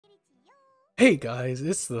Hey guys,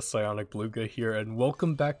 it's the Psionic Beluga here, and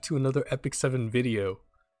welcome back to another Epic 7 video.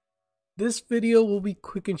 This video will be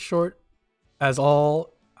quick and short, as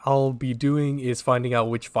all I'll be doing is finding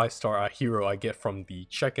out which 5-star hero I get from the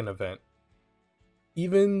check-in event.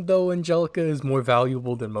 Even though Angelica is more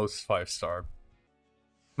valuable than most 5-star.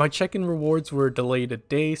 My check-in rewards were delayed a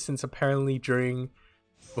day since apparently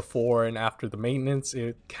before and after the maintenance,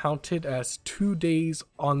 it counted as 2 days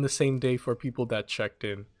on the same day for people that checked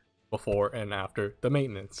in before and after the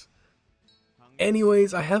maintenance.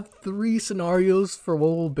 Anyways, I have 3 scenarios for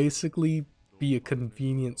what will basically be a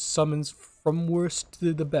convenient summons from worst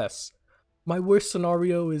to the best. My worst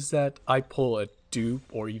scenario is that I pull a dupe,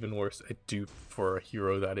 or even worse, a dupe for a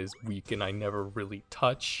hero that is weak and I never really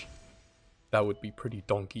touch. That would be pretty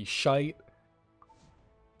donkey shite.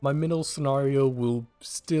 My middle scenario will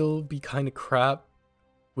still be kinda crap,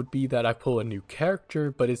 would be that I pull a new character,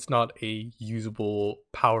 but it's not a usable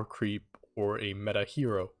power creep or a meta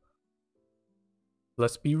hero.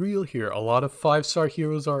 Let's be real here, a lot of 5-star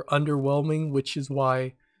heroes are underwhelming, which is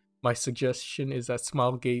why my suggestion is that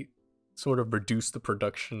Smilegate sort of reduce the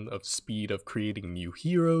production of speed of creating new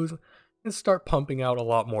heroes and start pumping out a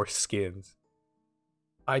lot more skins.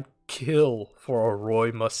 I'd kill for a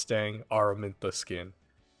Roy Mustang Araminta skin.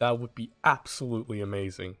 That would be absolutely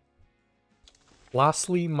amazing.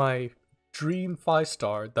 Lastly, my dream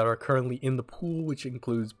 5-star that are currently in the pool, which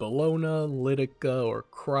includes Bellona, Lidica, or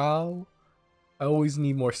Crow. I always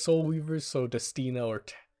need more Soul Weavers, so Destina or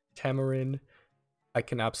Tamarin. I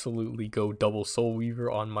can absolutely go double Soul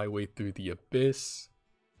Weaver on my way through the Abyss.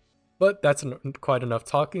 But that's quite enough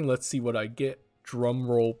talking, let's see what I get.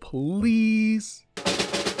 Drum roll please.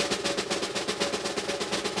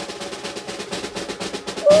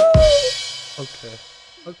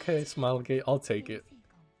 Okay, Smilegate, I'll take it.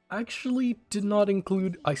 I actually did not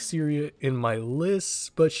include Iseria in my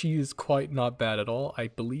list, but she is quite not bad at all. I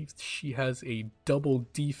believe she has a double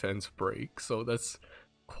defense break, so that's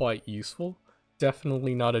quite useful.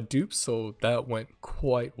 Definitely not a dupe, so that went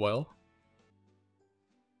quite well.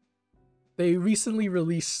 They recently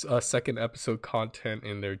released a second episode content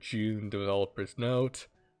in their June developers note,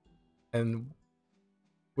 and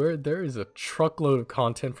where there is a truckload of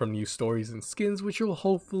content from new stories and skins, which will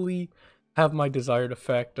hopefully have my desired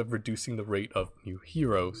effect of reducing the rate of new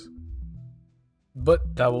heroes.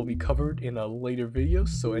 But that will be covered in a later video,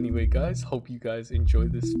 so anyway guys, hope you guys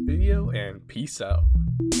enjoyed this video and peace out.